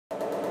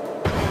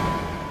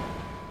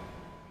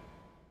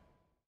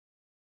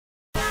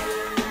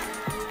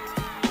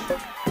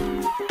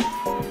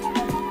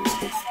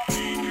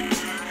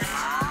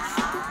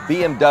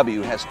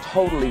BMW has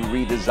totally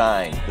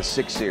redesigned the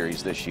 6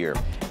 Series this year,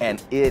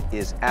 and it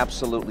is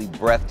absolutely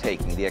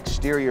breathtaking. The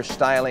exterior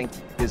styling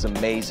is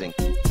amazing.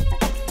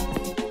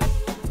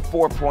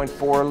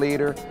 4.4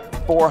 liter,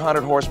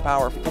 400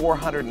 horsepower,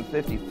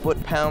 450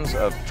 foot-pounds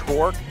of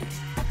torque.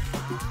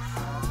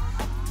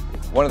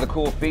 One of the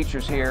cool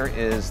features here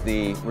is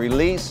the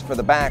release for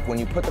the back. When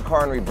you put the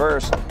car in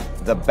reverse,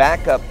 the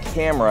backup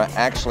camera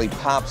actually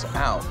pops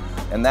out,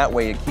 and that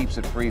way it keeps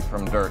it free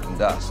from dirt and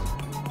dust.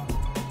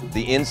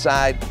 The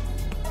inside,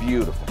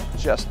 beautiful.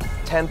 Just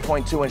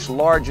 10.2-inch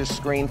largest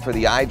screen for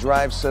the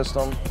iDrive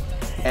system.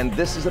 And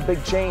this is a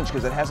big change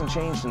because it hasn't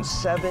changed in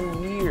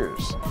 7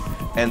 years.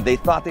 And they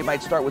thought they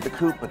might start with the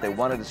coupe, but they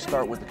wanted to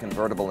start with the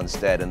convertible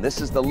instead. And this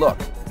is the look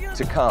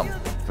to come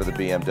for the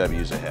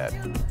BMWs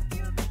ahead.